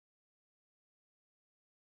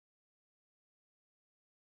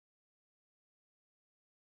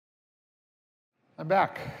I'm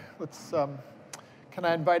back. Let's, can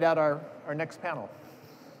I invite out our next panel?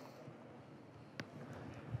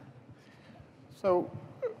 So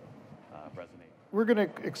we're going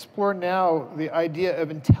to explore now the idea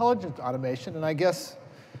of intelligent automation. And I guess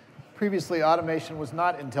previously automation was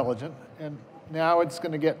not intelligent. And now it's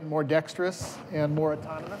going to get more dexterous and more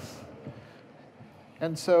autonomous.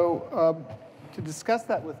 And so to discuss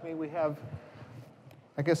that with me, we have,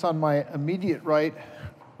 I guess on my immediate right,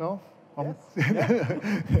 well,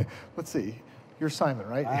 yes. Let's see. You're Simon,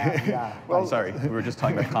 right? Yeah. Well, sorry, we were just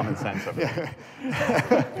talking about common sense over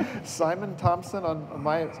there. Simon Thompson on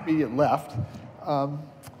my immediate left,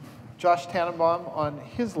 Josh Tenenbaum on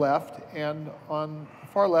his left, and on the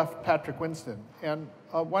far left, Patrick Winston. And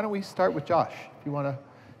why don't we start with Josh? If you want to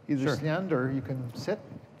either stand or you can sit.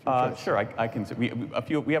 Sure, I can sit.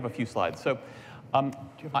 We have a few slides. So I'm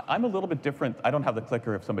a little bit different. I don't have the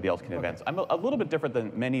clicker if somebody else can advance. I'm a little bit different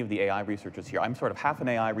than many of the AI researchers here. I'm sort of half an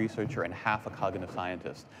AI researcher and half a cognitive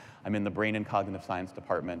scientist. I'm in the Brain and Cognitive Science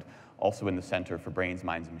department, also in the Center for Brains,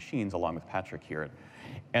 Minds, and Machines, along with Patrick here.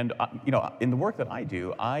 And in the work that I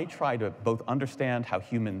do, I try to both understand how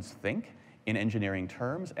humans think in engineering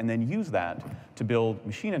terms, and then use that to build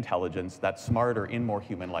machine intelligence that's smarter in more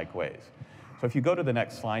human-like ways. So if you go to the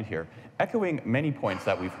next slide here, echoing many points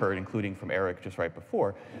that we've heard, including from Eric just right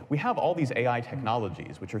before, we have all these AI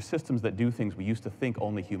technologies, which are systems that do things we used to think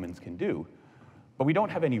only humans can do. But we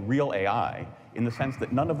don't have any real AI in the sense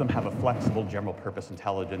that none of them have a flexible general purpose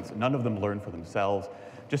intelligence. None of them learn for themselves.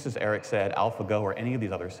 Just as Eric said, AlphaGo or any of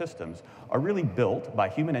these other systems are really built by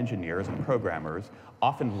human engineers and programmers,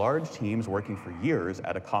 often large teams working for years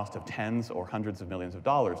at a cost of tens or hundreds of millions of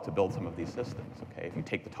dollars to build some of these systems, okay, if you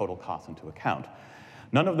take the total cost into account.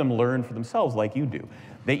 None of them learn for themselves like you do.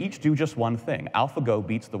 They each do just one thing. AlphaGo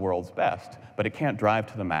beats the world's best, but it can't drive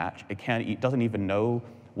to the match. It doesn't even know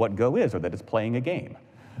what Go is or that it's playing a game.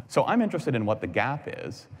 So I'm interested in what the gap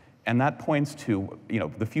is, and that points to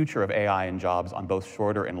the future of AI and jobs on both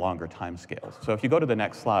shorter and longer time scales. So if you go to the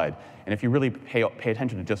next slide, and if you really pay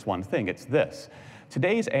attention to just one thing, it's this.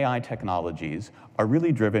 Today's AI technologies are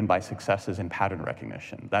really driven by successes in pattern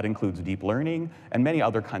recognition. That includes deep learning and many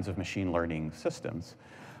other kinds of machine learning systems,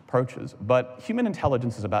 approaches. But human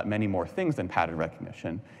intelligence is about many more things than pattern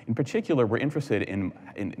recognition. In particular, we're interested in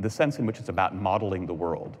the sense in which it's about modeling the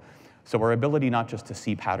world. So our ability not just to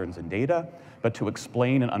see patterns in data, but to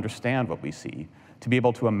explain and understand what we see, to be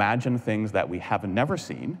able to imagine things that we have never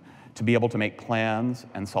seen, to be able to make plans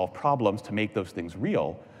and solve problems to make those things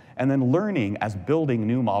real, and then learning as building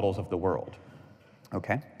new models of the world.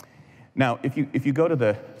 Okay? Now, if you go to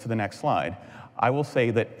the next slide, I will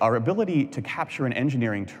say that our ability to capture in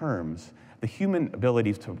engineering terms the human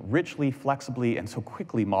abilities to richly, flexibly, and so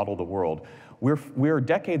quickly model the world, we're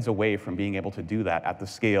decades away from being able to do that at the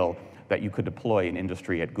scale that you could deploy in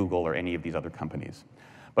industry at Google or any of these other companies.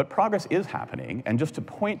 But progress is happening, and just to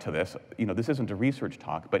point to this, this isn't a research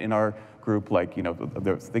talk, but in our group, like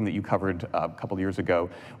the thing that you covered a couple of years ago,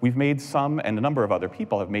 we've made some, and a number of other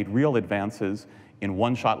people have made real advances in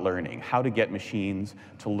one-shot learning, how to get machines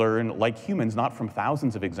to learn like humans, not from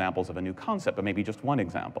thousands of examples of a new concept, but maybe just one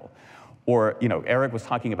example. Or, Eric was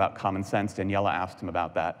talking about common sense, Daniela asked him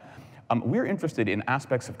about that. We're interested in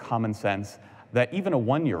aspects of common sense that even a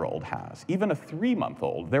 1-year-old has, even a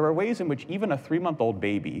 3-month-old. There are ways in which even a 3-month-old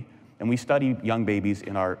baby, and we study young babies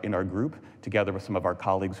in our group, together with some of our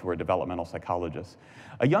colleagues who are developmental psychologists.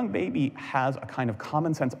 A young baby has a kind of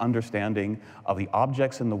common sense understanding of the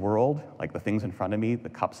objects in the world, like the things in front of me, the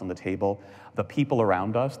cups on the table, the people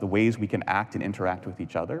around us, the ways we can act and interact with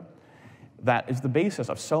each other. That is the basis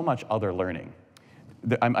of so much other learning.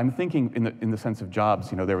 I'm thinking in the sense of jobs,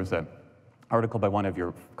 there was an article by one of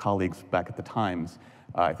your colleagues back at the Times,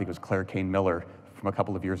 I think it was Claire Kane Miller, from a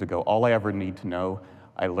couple of years ago. All I ever need to know,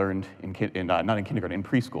 I learned not in kindergarten, in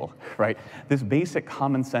preschool, right? This basic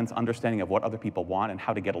common sense understanding of what other people want and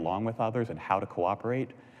how to get along with others and how to cooperate.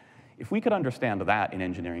 If we could understand that in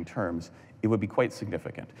engineering terms, it would be quite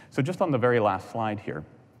significant. So just on the very last slide here,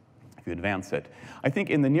 if you advance it, I think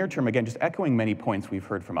in the near term, again, just echoing many points we've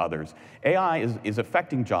heard from others, AI is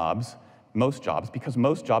affecting jobs, most jobs, because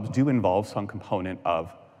most jobs do involve some component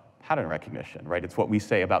of pattern recognition, right? It's what we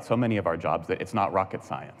say about so many of our jobs, that it's not rocket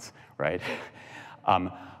science, right?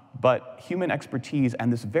 But human expertise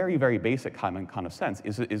and this very, very basic common kind of sense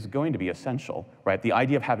is going to be essential, right? The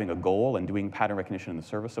idea of having a goal and doing pattern recognition in the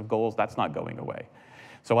service of goals, that's not going away.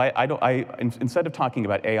 So instead of talking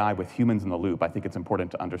about AI with humans in the loop, I think it's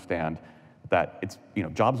important to understand that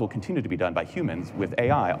jobs will continue to be done by humans with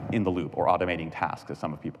AI in the loop, or automating tasks, as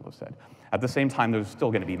some people have said. At the same time, there's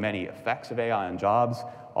still going to be many effects of AI on jobs,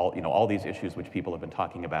 all these issues which people have been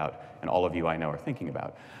talking about, and all of you I know are thinking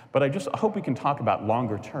about. But I just hope we can talk about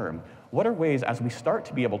longer term. What are ways, as we start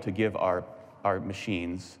to be able to give our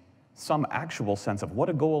machines some actual sense of what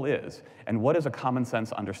a goal is, and what is a common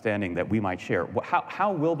sense understanding that we might share?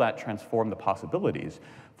 How will that transform the possibilities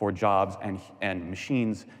for jobs and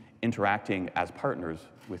machines interacting as partners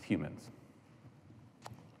with humans?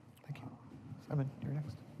 Thank you. Simon, you're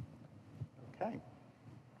next. Okay.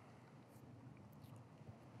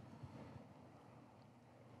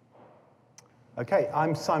 Okay,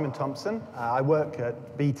 I'm Simon Thompson. I work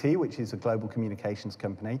at BT, which is a global communications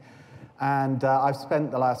company. And I've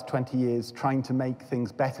spent the last 20 years trying to make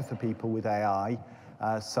things better for people with AI.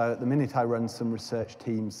 So at the minute, I run some research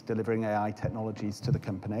teams delivering AI technologies to the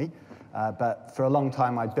company. But for a long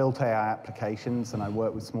time, I built AI applications, and I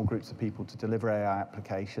worked with small groups of people to deliver AI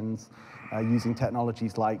applications using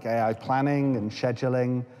technologies like AI planning and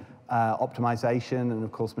scheduling, optimization, and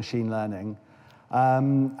of course, machine learning.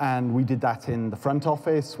 And we did that in the front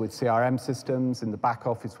office with CRM systems, in the back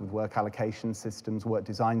office with work allocation systems, work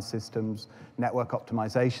design systems, network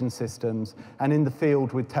optimization systems, and in the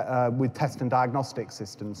field with test and diagnostic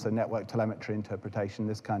systems, so network telemetry interpretation,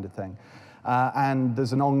 this kind of thing. And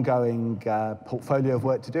there's an ongoing portfolio of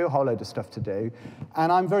work to do, a whole load of stuff to do.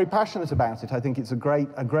 And I'm very passionate about it. I think it's a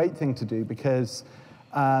great thing to do because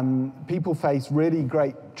people face really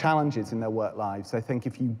great challenges in their work lives. I think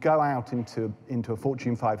if you go out into a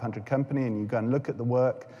Fortune 500 company and you go and look at the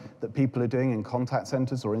work that people are doing in contact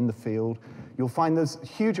centers or in the field, you'll find there's a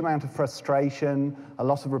huge amount of frustration, a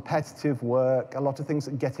lot of repetitive work, a lot of things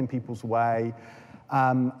that get in people's way.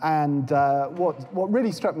 What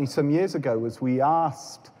really struck me some years ago was we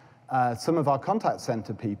asked some of our contact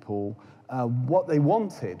center people what they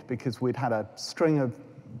wanted, because we'd had a string of,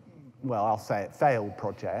 well, I'll say it, failed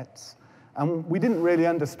projects, and we didn't really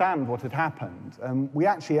understand what had happened. And we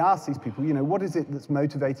actually asked these people, what is it that's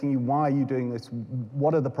motivating you? Why are you doing this?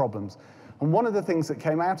 What are the problems? And one of the things that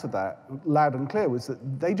came out of that, loud and clear, was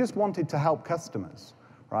that they just wanted to help customers,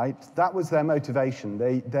 right? That was their motivation.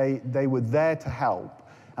 They were there to help.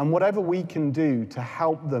 And whatever we can do to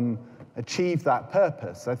help them achieve that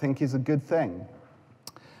purpose, I think, is a good thing.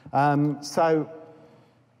 So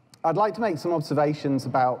I'd like to make some observations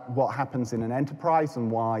about what happens in an enterprise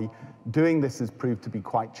and why doing this has proved to be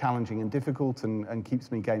quite challenging and difficult and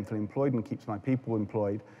keeps me gainfully employed and keeps my people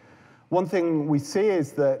employed. One thing we see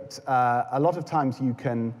is that a lot of times you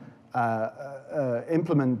can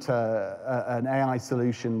implement an AI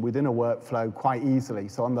solution within a workflow quite easily.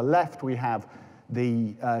 So on the left, we have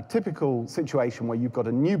the typical situation where you've got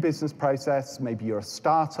a new business process, maybe you're a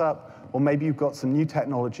startup, or maybe you've got some new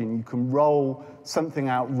technology and you can roll something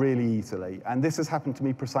out really easily. And this has happened to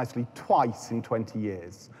me precisely twice in 20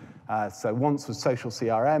 years. So once was social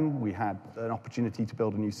CRM. We had an opportunity to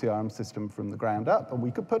build a new CRM system from the ground up, and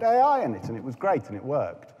we could put AI in it, and it was great, and it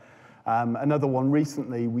worked. Another one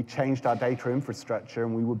recently, we changed our data infrastructure,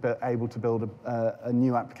 and we were able to build a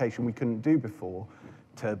new application we couldn't do before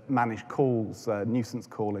to manage calls, nuisance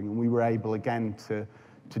calling, and we were able, again, to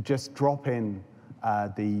just drop in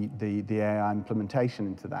the AI implementation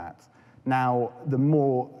into that. Now, the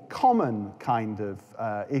more common kind of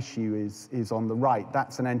issue is on the right.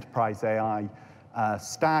 That's an enterprise AI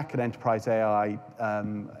stack, an enterprise AI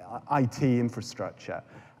IT infrastructure.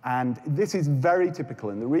 And this is very typical,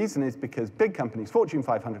 and the reason is because big companies, Fortune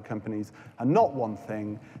 500 companies, are not one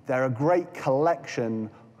thing. They're a great collection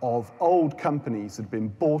of old companies that have been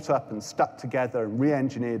bought up and stuck together and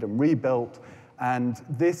re-engineered and rebuilt. And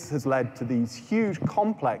this has led to these huge,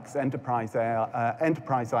 complex enterprise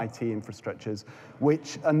IT infrastructures,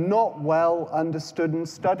 which are not well understood and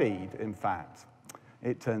studied, in fact,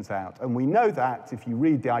 it turns out. And we know that if you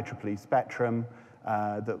read the IEEE Spectrum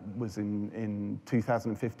that was in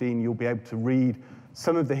 2015, you'll be able to read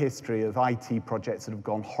some of the history of IT projects that have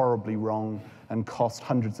gone horribly wrong and cost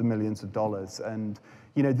hundreds of millions of dollars. And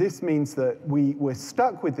this means that we're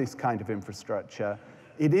stuck with this kind of infrastructure.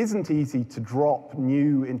 It isn't easy to drop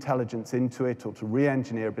new intelligence into it or to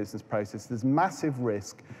re-engineer a business process. There's massive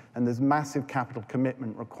risk and there's massive capital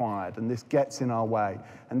commitment required, and this gets in our way.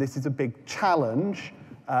 And this is a big challenge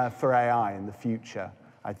for AI in the future,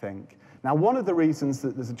 I think. Now, one of the reasons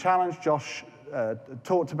that there's a challenge, Josh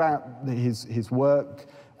talked about his work,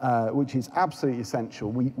 which is absolutely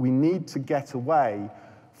essential. We need to get away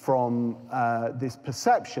from this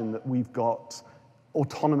perception that we've got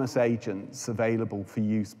autonomous agents available for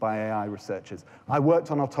use by AI researchers. I worked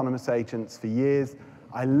on autonomous agents for years.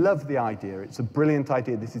 I love the idea. It's a brilliant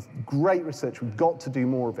idea. This is great research. We've got to do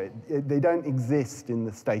more of it. They don't exist in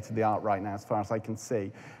the state of the art right now, as far as I can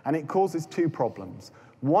see. And it causes two problems.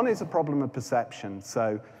 One is a problem of perception.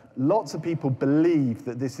 So lots of people believe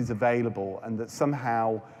that this is available and that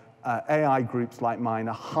somehow AI groups like mine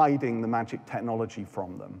are hiding the magic technology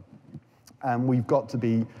from them. And we've got to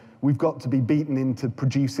be beaten into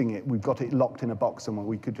producing it. We've got it locked in a box somewhere.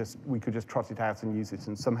 We could just trot it out and use it.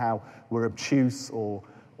 And somehow we're obtuse or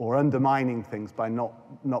undermining things by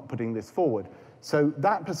not putting this forward. So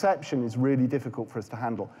that perception is really difficult for us to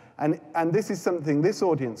handle. And this is something this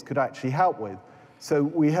audience could actually help with. So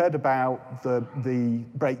we heard about the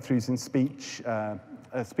breakthroughs in speech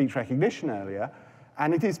recognition earlier.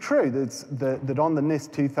 And it is true that on the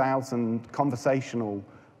NIST 2000 conversational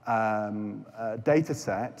data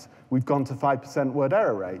set, we've gone to 5% word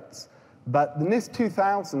error rates. But the NIST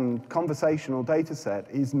 2000 conversational data set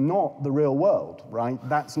is not the real world, right?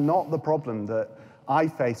 That's not the problem that I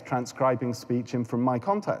face transcribing speech in from my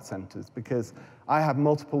contact centers, because I have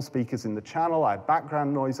multiple speakers in the channel, I have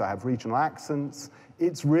background noise, I have regional accents.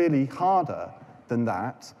 It's really harder than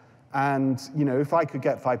that. And if I could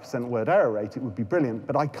get 5% word error rate, it would be brilliant.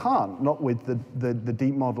 But I can't, not with the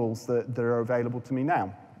deep models that are available to me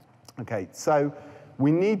now. Okay, so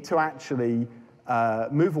we need to actually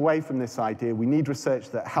move away from this idea. We need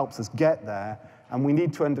research that helps us get there. And we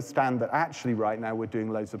need to understand that actually right now we're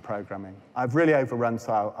doing loads of programming. I've really overrun,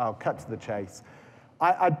 so I'll cut to the chase.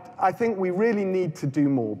 I think we really need to do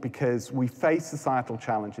more because we face societal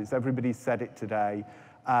challenges. Everybody's said it today.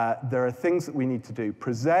 There are things that we need to do.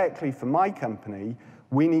 Prosaically, for my company,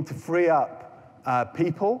 we need to free up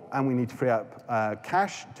people, and we need to free up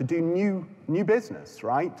cash to do new business,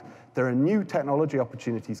 right? There are new technology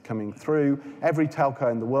opportunities coming through. Every telco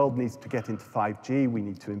in the world needs to get into 5G. We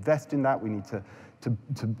need to invest in that. We need to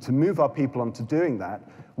move our people onto doing that.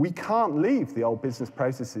 We can't leave the old business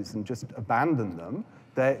processes and just abandon them.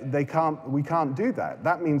 We can't do that.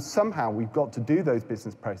 That means somehow we've got to do those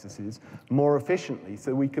business processes more efficiently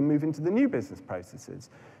so we can move into the new business processes.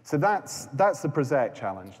 So that's the prosaic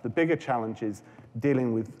challenge. The bigger challenge is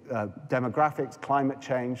dealing with demographics, climate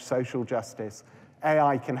change, social justice.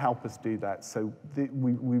 AI can help us do that, so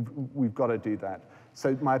we've got to do that.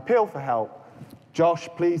 So my appeal for help, Josh,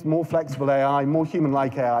 please, more flexible AI, more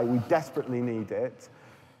human-like AI. We desperately need it.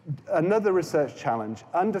 Another research challenge,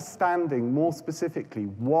 understanding more specifically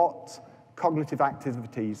what cognitive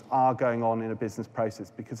activities are going on in a business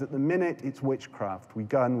process, because at the minute it's witchcraft. We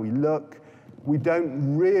go and we look, we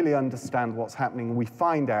don't really understand what's happening. We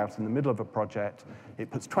find out in the middle of a project,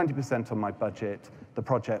 it puts 20% on my budget, the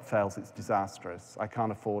project fails, it's disastrous, I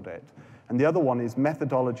can't afford it. And the other one is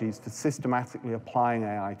methodologies for systematically applying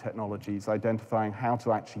AI technologies, identifying how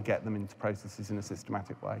to actually get them into processes in a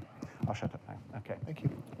systematic way. I'll shut up now. Okay. Thank you.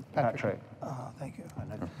 Patrick. Thank you.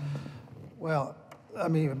 Well, let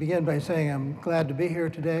me begin by saying I'm glad to be here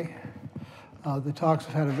today. The talks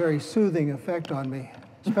have had a very soothing effect on me,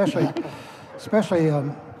 especially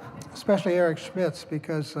Eric Schmidt's,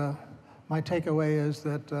 because my takeaway is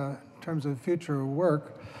that in terms of future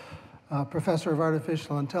work, Professor of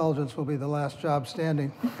Artificial Intelligence will be the last job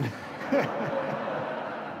standing.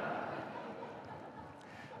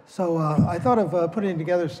 So I thought of putting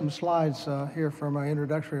together some slides here for my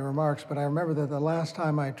introductory remarks, but I remember that the last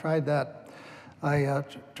time I tried that, I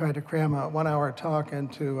tried to cram a 1-hour talk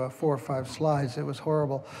into 4 or 5 slides. It was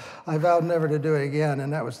horrible. I vowed never to do it again,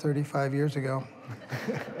 and that was 35 years ago.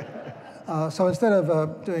 So instead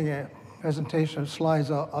of doing a presentation of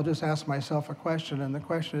slides, I'll just ask myself a question, and the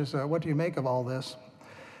question is, what do you make of all this?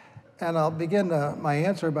 And I'll begin my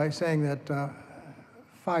answer by saying that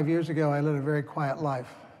 5 years ago, I led a very quiet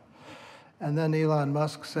life. And then Elon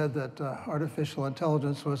Musk said that artificial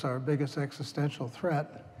intelligence was our biggest existential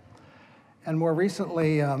threat. And more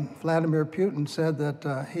recently, Vladimir Putin said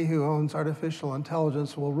that he who owns artificial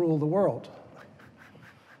intelligence will rule the world.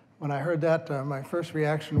 When I heard that, my first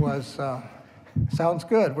reaction was, sounds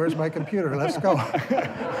good, where's my computer? Let's go.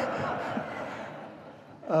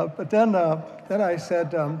 But then I said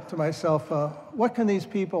to myself, what can these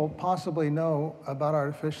people possibly know about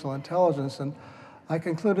artificial intelligence? And I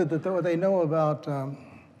concluded that what they know about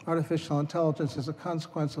artificial intelligence is a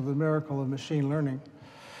consequence of the miracle of machine learning.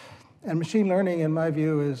 And machine learning, in my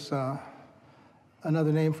view, is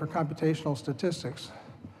another name for computational statistics.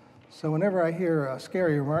 So whenever I hear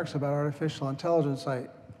scary remarks about artificial intelligence, I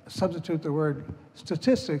substitute the word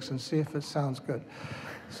statistics and see if it sounds good.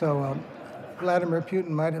 So Vladimir Putin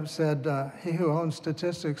might have said, he who owns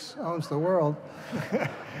statistics owns the world.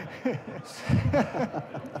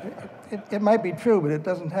 It might be true, but it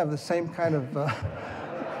doesn't have the same kind of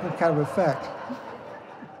effect.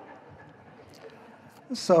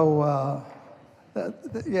 So,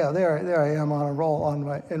 yeah, there I am on a roll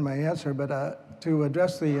in my answer. But to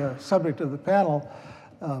address the subject of the panel,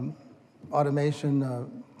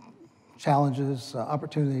 automation challenges,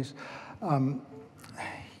 opportunities. I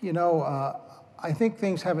think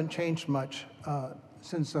things haven't changed much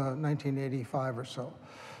since 1985 or so.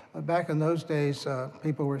 Back in those days,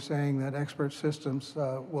 people were saying that expert systems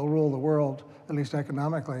will rule the world, at least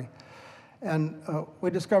economically. And we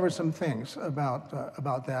discovered some things about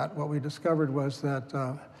that. What we discovered was that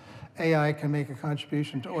AI can make a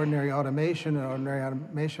contribution to ordinary automation, and ordinary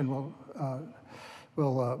automation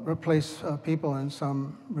will replace people in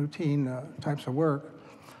some routine types of work.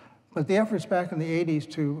 But the efforts back in the 80s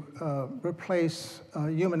to replace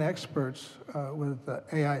human experts with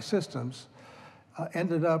AI systems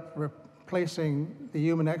ended up replacing the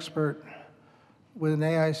human expert with an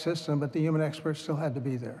AI system, but the human expert still had to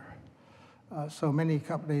be there. So many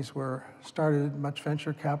companies were started, much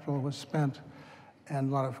venture capital was spent, and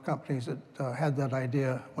a lot of companies that had that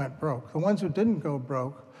idea went broke. The ones who didn't go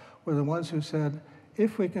broke were the ones who said,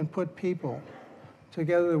 if we can put people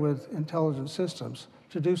together with intelligent systems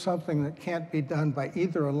to do something that can't be done by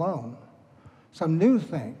either alone, some new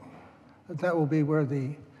thing, that will be where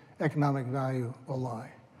the economic value will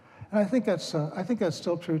lie. And I think that's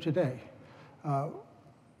still true today.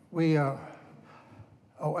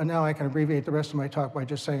 Oh, and now I can abbreviate the rest of my talk by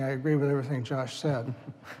just saying I agree with everything Josh said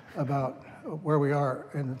about where we are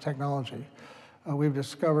in the technology. We've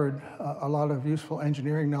discovered a lot of useful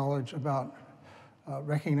engineering knowledge about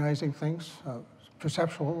recognizing things,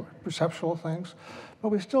 perceptual things, but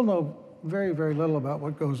we still know very, very little about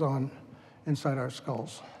what goes on inside our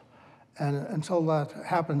skulls. And until that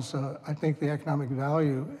happens, I think the economic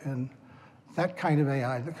value in that kind of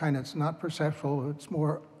AI, the kind that's not perceptual, it's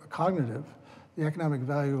more cognitive, the economic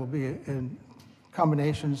value will be in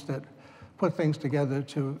combinations that put things together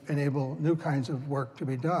to enable new kinds of work to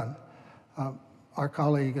be done. Our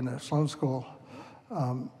colleague in the Sloan School,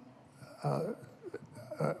 one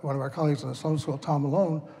of our colleagues in the Sloan School, Tom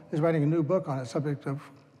Malone, is writing a new book on the subject of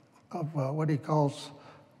what he calls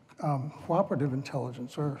cooperative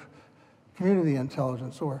intelligence or community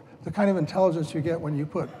intelligence, or the kind of intelligence you get when you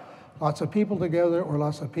put lots of people together or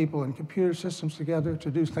lots of people in computer systems together to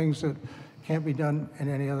do things that can't be done in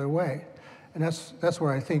any other way. And that's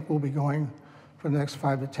where I think we'll be going for the next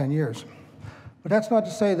 5 to 10 years. But that's not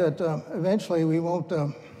to say that eventually we won't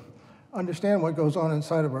understand what goes on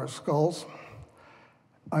inside of our skulls.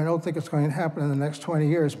 I don't think it's going to happen in the next 20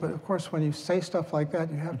 years, but of course when you say stuff like that,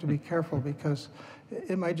 you have to be careful because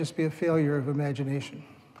it might just be a failure of imagination.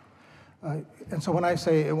 And so when I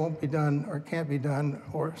say it won't be done or can't be done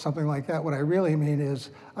or something like that, what I really mean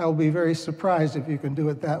is I will be very surprised if you can do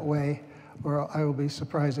it that way, or I will be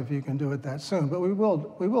surprised if you can do it that soon. But we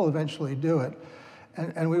will eventually do it,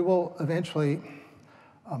 and we will eventually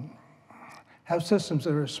have systems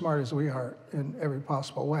that are as smart as we are in every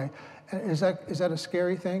possible way. And is that a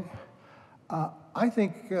scary thing? I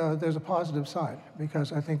think there's a positive side,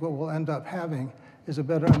 because I think what we'll end up having is a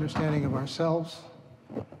better understanding of ourselves,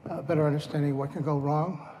 a better understanding of what can go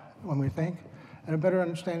wrong when we think, and a better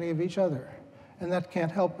understanding of each other. And that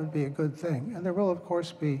can't help but be a good thing. And there will, of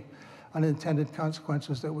course, be unintended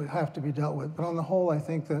consequences that will have to be dealt with. But on the whole, I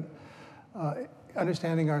think that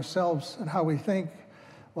understanding ourselves and how we think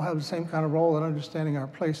will have the same kind of role in understanding our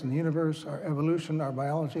place in the universe, our evolution, our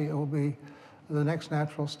biology. It will be the next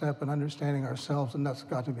natural step in understanding ourselves, and that's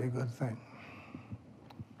got to be a good thing.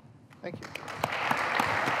 Thank you.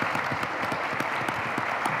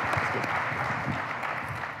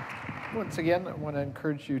 Once again, I want to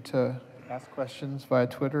encourage you to ask questions via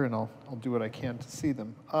Twitter, and I'll do what I can to see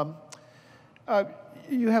them.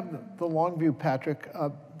 You have the long view, Patrick.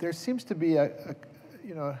 There seems to be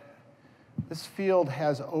this field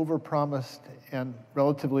has overpromised and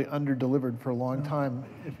relatively underdelivered for a long time.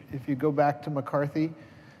 If you go back to McCarthy,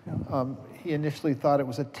 he initially thought it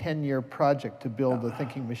was a 10-year project to build a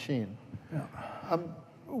thinking machine.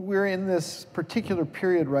 We're in this particular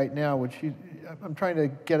period right now, which I'm trying to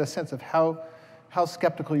get a sense of how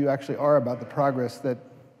skeptical you actually are about the progress that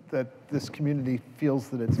this community feels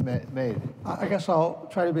that it's made. I guess I'll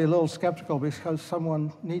try to be a little skeptical because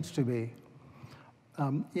someone needs to be.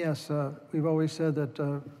 Yes, we've always said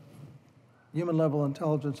that human-level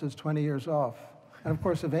intelligence is 20 years off. And of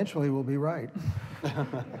course, eventually we'll be right.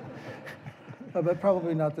 But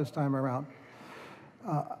probably not this time around.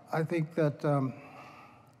 I think that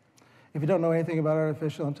if you don't know anything about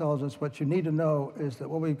artificial intelligence, what you need to know is that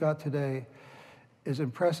what we've got today is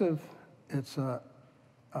impressive. It's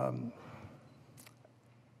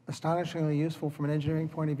astonishingly useful from an engineering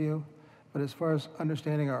point of view. But as far as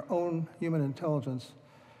understanding our own human intelligence,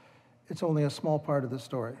 it's only a small part of the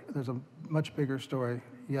story. There's a much bigger story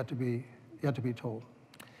yet to be told.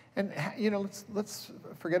 And let's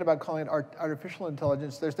forget about calling it artificial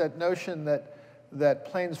intelligence. There's that notion that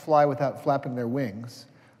planes fly without flapping their wings.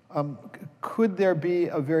 Could there be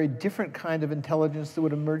a very different kind of intelligence that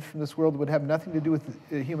would emerge from this world that would have nothing to do with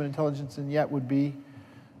human intelligence and yet would be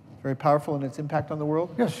very powerful in its impact on the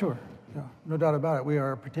world? Yes, sure. Yeah, no doubt about it. We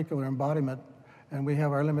are a particular embodiment, and we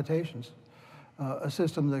have our limitations. A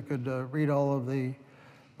system that could read all of the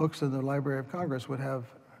books in the Library of Congress would have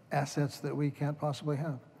assets that we can't possibly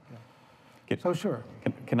have. Yeah. So sure.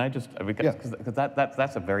 Can I just, because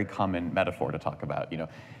that's a very common metaphor to talk about,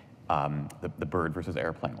 the bird versus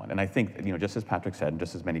airplane one. And I think, just as Patrick said, and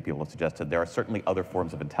just as many people have suggested, there are certainly other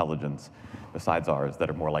forms of intelligence besides ours that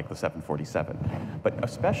are more like the 747. But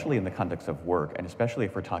especially in the context of work, and especially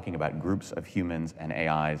if we're talking about groups of humans and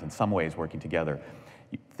AIs in some ways working together,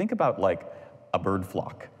 think about like a bird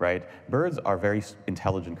flock, right? Birds are very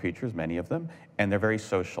intelligent creatures, many of them, and they're very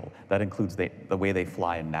social. That includes the way they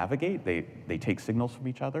fly and navigate. They take signals from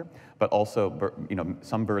each other, but also,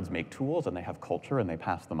 some birds make tools and they have culture and they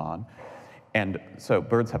pass them on. And so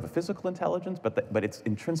birds have a physical intelligence, but it's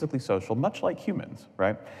intrinsically social, much like humans,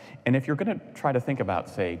 right? And if you're going to try to think about,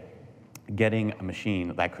 say, getting a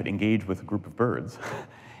machine that could engage with a group of birds,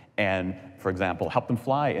 and, for example, help them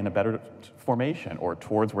fly in a better formation or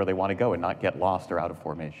towards where they want to go and not get lost or out of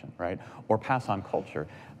formation, right? Or pass on culture.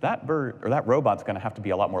 That bird or that robot's going to have to be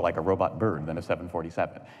a lot more like a robot bird than a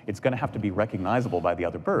 747. It's going to have to be recognizable by the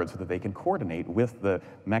other birds so that they can coordinate with the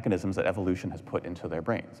mechanisms that evolution has put into their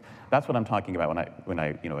brains. That's what I'm talking about when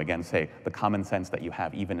I again say the common sense that you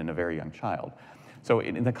have even in a very young child. So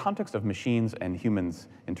in the context of machines and humans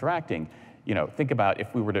interacting, think about if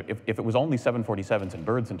it was only 747s and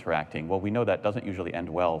birds interacting, well, we know that doesn't usually end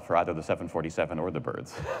well for either the 747 or the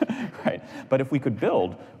birds, right? But if we could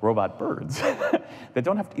build robot birds that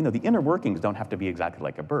don't have to, the inner workings don't have to be exactly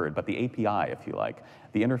like a bird, but the API, if you like,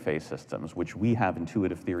 the interface systems, which we have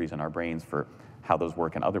intuitive theories in our brains for how those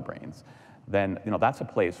work in other brains, then that's a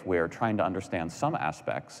place where trying to understand some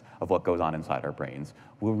aspects of what goes on inside our brains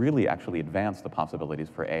will really actually advance the possibilities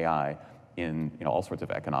for AI in all sorts of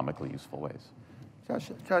economically useful ways. Josh,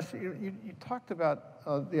 you talked about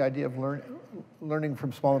the idea of learning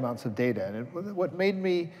from small amounts of data, and what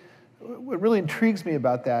really intrigues me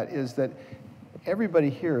about that is that everybody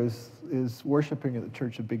here is worshiping at the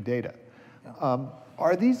Church of Big Data. Yeah.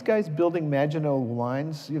 Are these guys building Maginot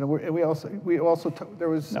lines? There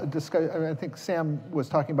was a discussion. I think Sam was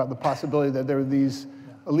talking about the possibility that there were these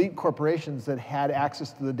elite corporations that had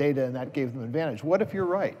access to the data and that gave them advantage. What if you're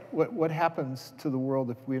right? What happens to the world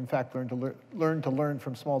if we in fact learn to learn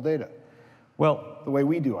from small data? Well, the way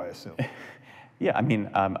we do, I assume. Yeah,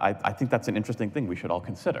 I think that's an interesting thing we should all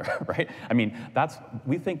consider, right?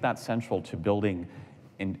 We think that's central to building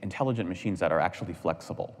intelligent machines that are actually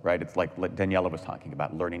flexible, right? It's like Daniela was talking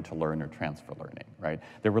about, learning to learn or transfer learning, right?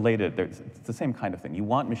 They're related, it's the same kind of thing. You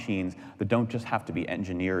want machines that don't just have to be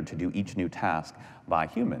engineered to do each new task by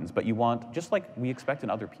humans, but you want, just like we expect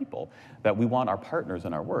in other people, that we want our partners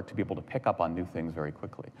in our work to be able to pick up on new things very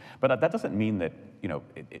quickly. But that doesn't mean that,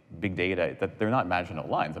 big data, that they're not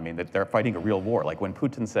Maginot lines. That they're fighting a real war. Like when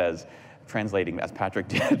Putin says, translating, as Patrick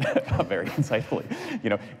did very insightfully,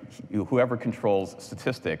 whoever controls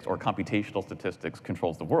statistics or computational statistics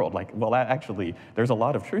controls the world. Actually, there's a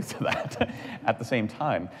lot of truth to that. At the same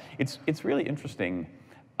time, it's really interesting,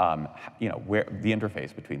 where the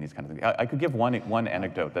interface between these kinds of things. I could give one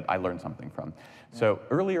anecdote that I learned something from. So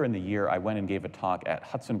earlier in the year, I went and gave a talk at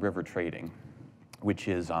Hudson River Trading, which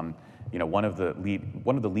is one of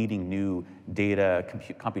the leading new data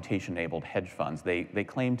computation-enabled hedge funds. They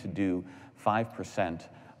claim to do 5%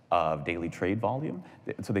 of daily trade volume.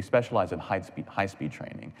 So they specialize in high-speed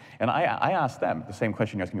training. And I asked them the same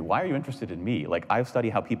question you're asking me. Why are you interested in me? I study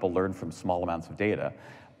how people learn from small amounts of data.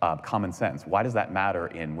 Common sense. Why does that matter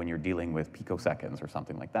when you're dealing with picoseconds or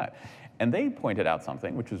something like that? And they pointed out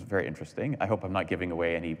something which was very interesting. I hope I'm not giving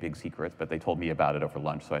away any big secrets, but they told me about it over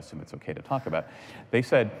lunch, so I assume it's okay to talk about. They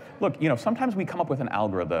said, look, sometimes we come up with an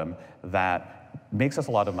algorithm that makes us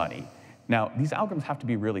a lot of money. Now, these algorithms have to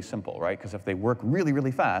be really simple, right? Because if they work really,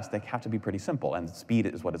 really fast, they have to be pretty simple, and speed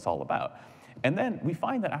is what it's all about. And then we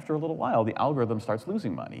find that after a little while, the algorithm starts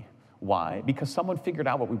losing money. Why? Because someone figured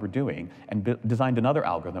out what we were doing and designed another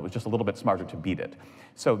algorithm that was just a little bit smarter to beat it.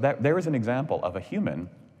 So there is an example of a human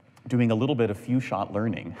doing a little bit of few-shot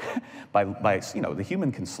learning by the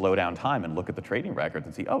human can slow down time and look at the trading records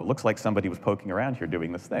and see, oh, it looks like somebody was poking around here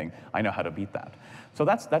doing this thing. I know how to beat that. So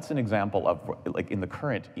that's an example of, like, in the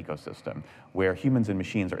current ecosystem where humans and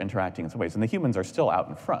machines are interacting in some ways, and the humans are still out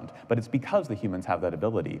in front, but it's because the humans have that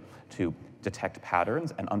ability to detect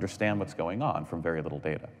patterns and understand what's going on from very little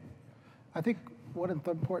data. I think one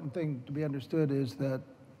important thing to be understood is that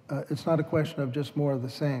it's not a question of just more of the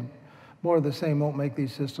same. More of the same won't make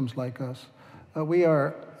these systems like us. We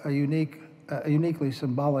are a uniquely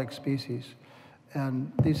symbolic species,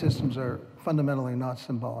 and these systems are fundamentally not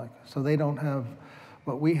symbolic. So they don't have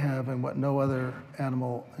what we have and what no other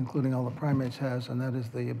animal, including all the primates, has, and that is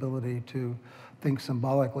the ability to think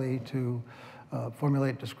symbolically, to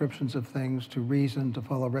formulate descriptions of things, to reason, to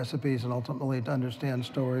follow recipes, and ultimately to understand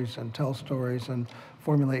stories and tell stories and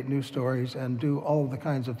formulate new stories and do all of the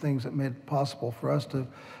kinds of things that made it possible for us to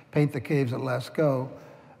paint the caves at Lascaux,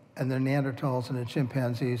 and the Neanderthals and the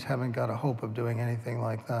chimpanzees haven't got a hope of doing anything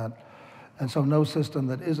like that. And so no system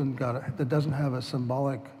that doesn't have a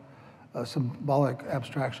symbolic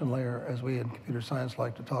abstraction layer, as we in computer science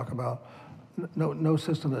like to talk about, no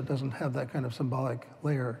system that doesn't have that kind of symbolic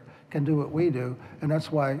layer can do what we do, and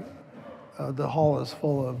that's why the hall is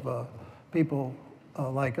full of people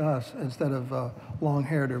like us instead of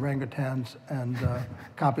long-haired orangutans and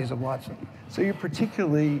copies of Watson. So you're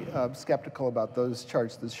particularly skeptical about those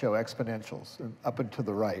charts that show exponentials up and to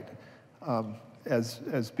the right,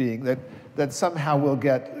 as being that somehow we'll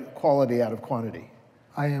get quality out of quantity.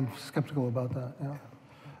 I am skeptical about that,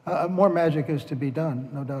 yeah. More magic is to be done,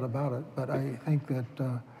 no doubt about it, but I think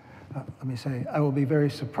that, let me say, I will be very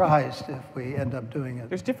surprised if we end up doing it.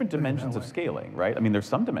 There's different dimensions of scaling, right? I mean, there's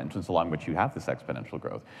some dimensions along which you have this exponential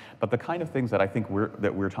growth, but the kind of things that I think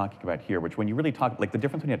we're talking about here, which when you really talk, like the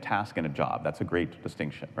difference between a task and a job, that's a great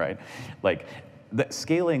distinction, right? Like, the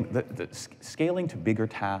scaling to bigger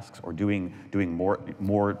tasks or doing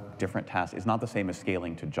more different tasks is not the same as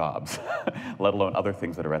scaling to jobs, let alone other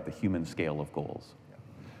things that are at the human scale of goals.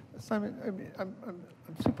 Simon, I'm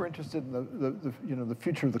super interested in the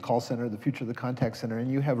future of the call center, the future of the contact center,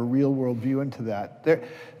 and you have a real world view into that.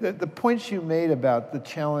 The points you made about the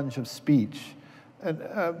challenge of speech, and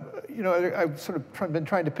I've sort of been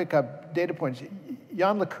trying to pick up data points.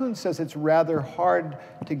 Jan LeCun says it's rather hard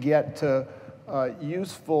to get to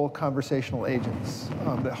useful conversational agents,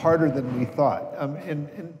 harder than we thought.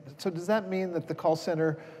 And so does that mean that the call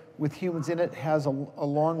center with humans in it has a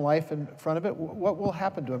long life in front of it? What will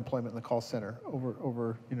happen to employment in the call center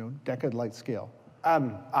over decade-like scale?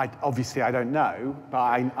 Obviously, I don't know, but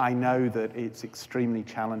I know that it's extremely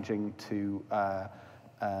challenging to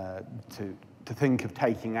think of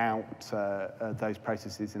taking out those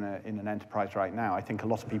processes in an enterprise right now. I think a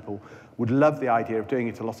lot of people would love the idea of doing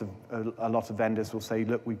it. A lot of vendors will say,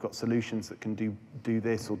 look, we've got solutions that can do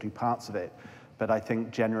this or do parts of it. But I think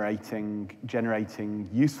generating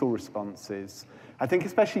useful responses, I think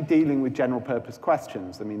especially dealing with general purpose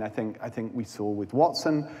questions. I mean, I think we saw with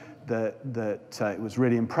Watson that it was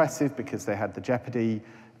really impressive because they had the Jeopardy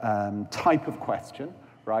type of question,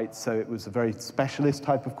 right? So it was a very specialist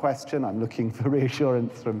type of question. I'm looking for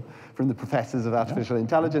reassurance from the professors of artificial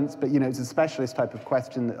intelligence, but it's a specialist type of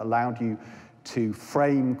question that allowed you to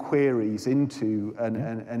frame queries into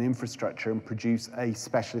an infrastructure and produce a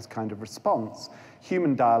specialist kind of response.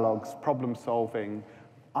 Human dialogues, problem solving,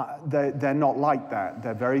 they're not like that.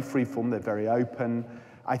 They're very freeform, they're very open.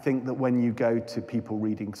 I think that when you go to people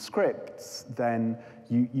reading scripts, then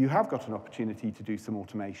you have got an opportunity to do some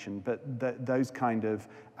automation, but those kind of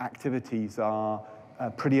activities are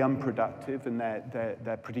pretty unproductive, and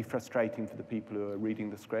they're pretty frustrating for the people who are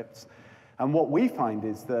reading the scripts. And what we find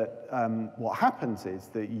is that what happens is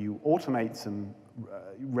that you automate some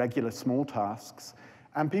regular small tasks,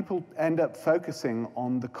 and people end up focusing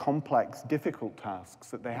on the complex, difficult tasks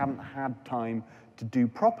that they haven't had time to do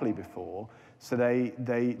properly before. So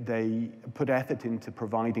they put effort into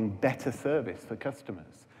providing better service for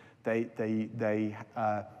customers. They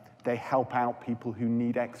help out people who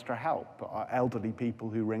need extra help, elderly people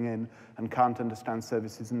who ring in and can't understand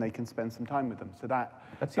services, and they can spend some time with them. So that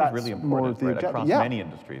seems really important, right, across many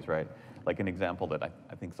industries, right? Like an example that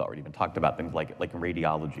I think has already been talked about, things like in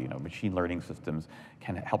radiology, machine learning systems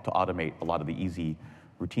can help to automate a lot of the easy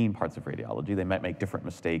routine parts of radiology. They might make different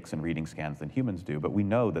mistakes in reading scans than humans do, but we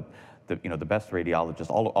know that the best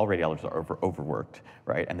radiologists, all radiologists are overworked,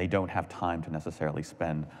 right? And they don't have time to necessarily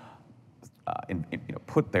spend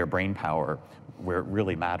put their brain power where it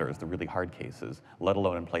really matters, the really hard cases, let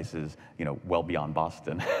alone in places well beyond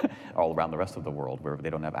Boston, all around the rest of the world where they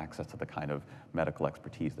don't have access to the kind of medical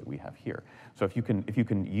expertise that we have here. So if you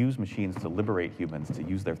can use machines to liberate humans to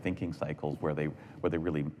use their thinking cycles where they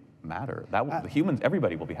really matter, the humans,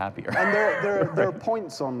 everybody will be happier. And there are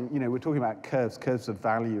points on, we're talking about curves of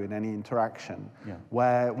value in any interaction,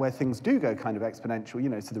 where things do go kind of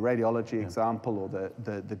exponential. So the radiology example or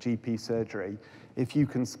the GP surgery, if you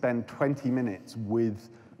can spend 20 minutes with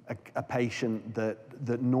a patient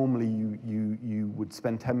that normally you would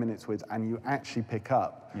spend 10 minutes with, and you actually pick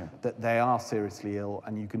up that they are seriously ill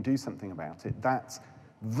and you can do something about it, that's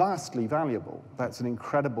vastly valuable. That's an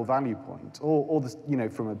incredible value point. Or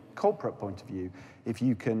from a corporate point of view, if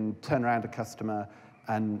you can turn around a customer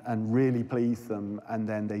and really please them, and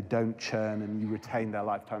then they don't churn and you retain their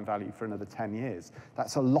lifetime value for another 10 years,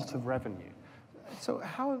 that's a lot of revenue. So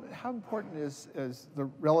how important is the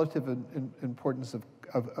relative importance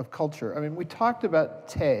of culture? I mean, we talked about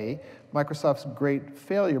Tay, Microsoft's great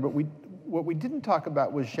failure, but what we didn't talk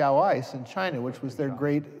about was Xiaoice in China, which was their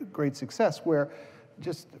great success, where,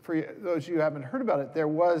 just for those of you who haven't heard about it, there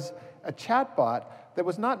was a chatbot that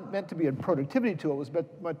was not meant to be a productivity tool, it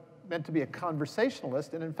was meant to be a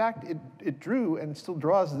conversationalist, and in fact, it drew and still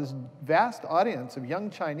draws this vast audience of young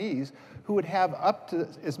Chinese who would have up to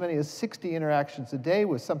as many as 60 interactions a day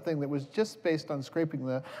with something that was just based on scraping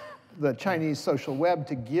the Chinese social web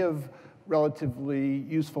to give relatively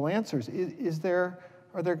useful answers.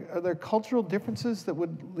 Are there cultural differences that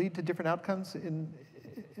would lead to different outcomes in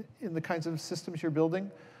the kinds of systems you're building?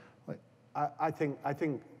 I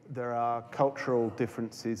think there are cultural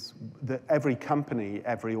differences. That every company,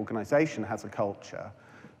 every organization has a culture.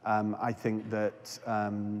 I think that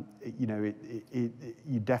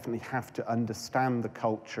you definitely have to understand the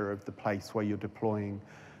culture of the place where you're deploying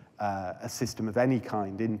a system of any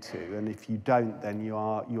kind into, and if you don't, then you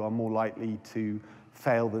are more likely to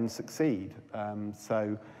fail than succeed.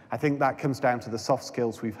 So I think that comes down to the soft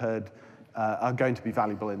skills we've heard are going to be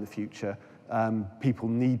valuable in the future. People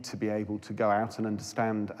need to be able to go out and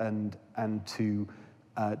understand and to,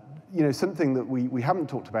 something that we haven't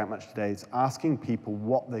talked about much today is asking people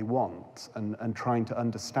what they want and trying to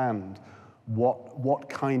understand what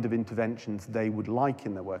kind of interventions they would like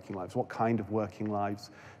in their working lives, what kind of working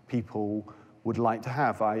lives people would like to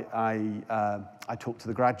have. I talk to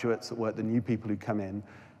the graduates at work, the new people who come in,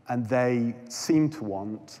 and they seem to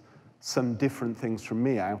want some different things from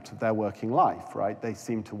me out of their working life, right? They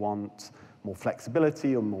seem to want more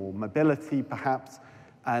flexibility or more mobility, perhaps.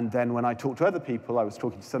 And then when I talk to other people, I was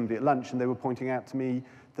talking to somebody at lunch, and they were pointing out to me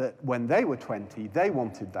that when they were 20, they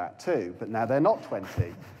wanted that too, but now they're not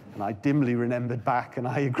 20. And I dimly remembered back, and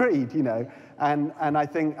I agreed, And I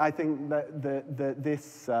think that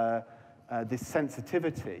this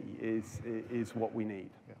sensitivity is what we need.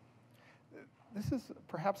 Yeah. This is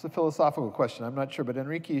perhaps a philosophical question, I'm not sure, but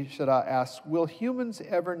Enrique Shada asks, will humans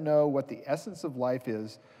ever know what the essence of life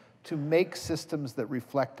is to make systems that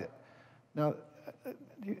reflect it? Now,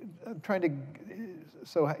 I'm trying to,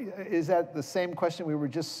 so is that the same question we were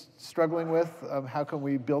just struggling with? How can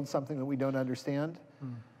we build something that we don't understand?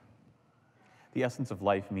 The essence of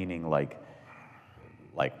life meaning like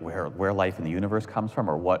where life in the universe comes from,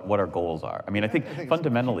 or what our goals are. I mean, I think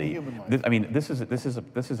fundamentally, this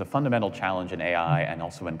is a fundamental challenge in AI and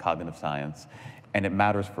also in cognitive science, and it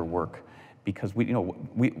matters for work because we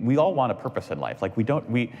all want a purpose in life. Like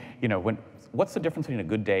what's the difference between a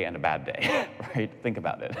good day and a bad day, right? Think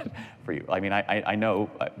about it for you. I mean, I know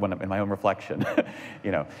when I'm in my own reflection,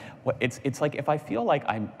 it's like if I feel like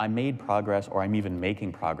I made progress or I'm even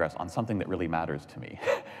making progress on something that really matters to me,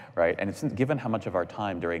 right? And it's given how much of our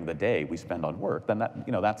time during the day we spend on work, then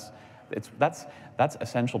that's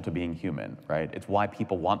essential to being human, right? It's why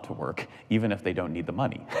people want to work, even if they don't need the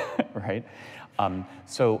money, right?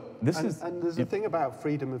 So this is... And there's a thing about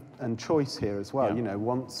freedom and choice here as well. Yeah.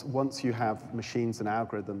 Once you have machines and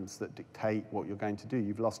algorithms that dictate what you're going to do,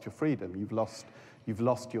 you've lost your freedom. You've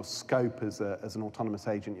lost your scope as an autonomous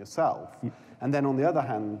agent yourself. Yeah. And then on the other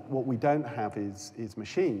hand, what we don't have is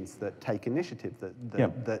machines that take initiative,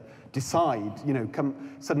 that decide,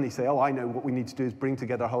 come suddenly say, oh, I know what we need to do is bring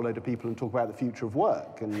together a whole load of people and talk about the future of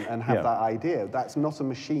work and have that idea. That's not a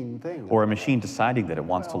machine thing. Or a machine deciding that it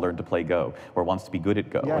wants to learn to play Go, or wants to be good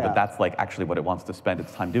at Go, or that's like actually what it wants to spend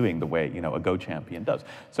its time doing the way, a Go champion does.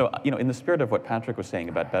 So, in the spirit of what Patrick was saying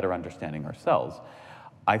about better understanding ourselves,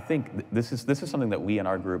 I think this is something that we in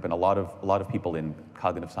our group and a lot of people in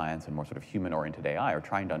cognitive science and more sort of human-oriented AI are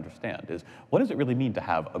trying to understand is what does it really mean to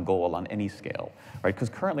have a goal on any scale, right? Because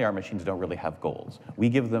currently our machines don't really have goals. We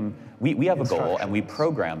give them, we have a goal and we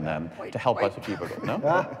program them to help us achieve a goal. No?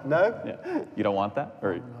 No? Yeah. You don't want that?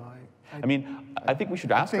 Or, I mean, I think we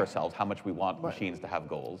should ask ourselves how much we want machines to have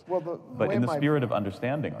goals, but in the spirit of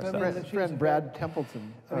understanding ourselves. My friend Brad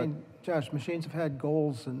Templeton. I mean, Josh, machines have had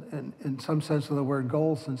goals in some sense of the word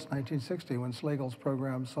goal since 1960 when Slagle's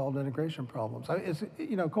program solved integration problems.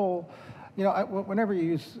 Goal, whenever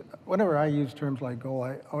I use terms like goal,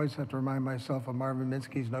 I always have to remind myself of Marvin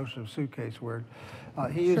Minsky's notion of suitcase word.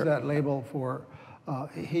 He used that label for,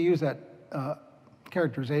 he used that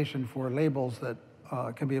characterization for labels that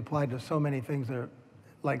can be applied to so many things that are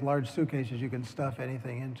like large suitcases you can stuff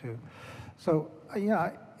anything into. So,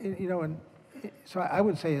 so I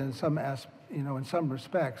would say in some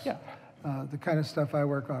respects, the kind of stuff I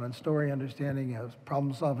work on in story understanding,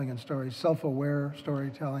 problem solving in stories, self-aware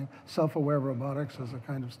storytelling, self-aware robotics is the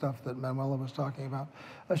kind of stuff that Manuela was talking about.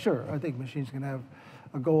 Sure, I think machines can have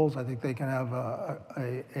goals. I think they can have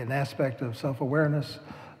an aspect of self-awareness.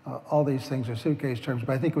 All these things are suitcase terms,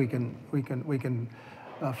 but I think we can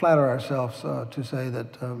flatter ourselves to say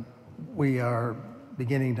that we are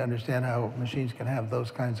beginning to understand how machines can have those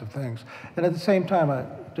kinds of things. And at the same time,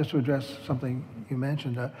 just to address something you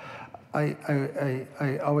mentioned,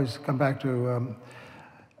 I always come back to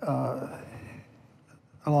a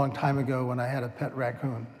long time ago when I had a pet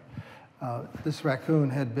raccoon. This raccoon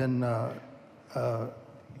had been,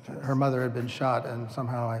 her mother had been shot, and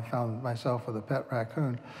somehow I found myself with a pet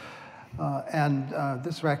raccoon.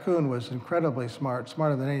 This raccoon was incredibly smart,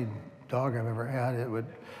 smarter than any dog I've ever had. It would,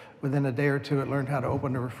 within a day or two, it learned how to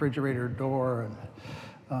open the refrigerator door,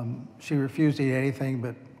 and she refused to eat anything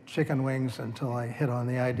but chicken wings until I hit on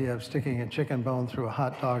the idea of sticking a chicken bone through a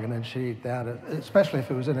hot dog, and then she'd eat that, especially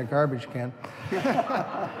if it was in a garbage can.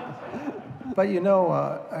 But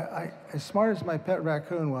as smart as my pet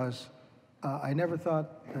raccoon was, I never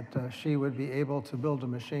thought that she would be able to build a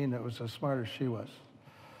machine that was as smart as she was.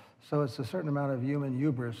 So it's a certain amount of human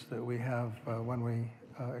hubris that we have when we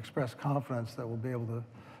express confidence that we'll be able to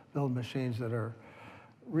build machines that are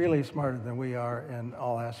really smarter than we are in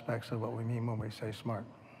all aspects of what we mean when we say smart.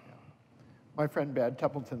 My friend Brad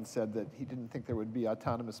Templeton said that he didn't think there would be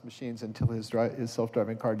autonomous machines until his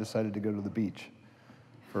self-driving car decided to go to the beach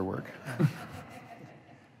for work.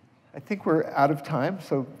 I think we're out of time,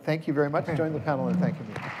 so thank you very much. Join the panel and thank you.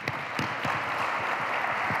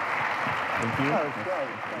 Thank you. That was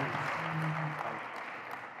great.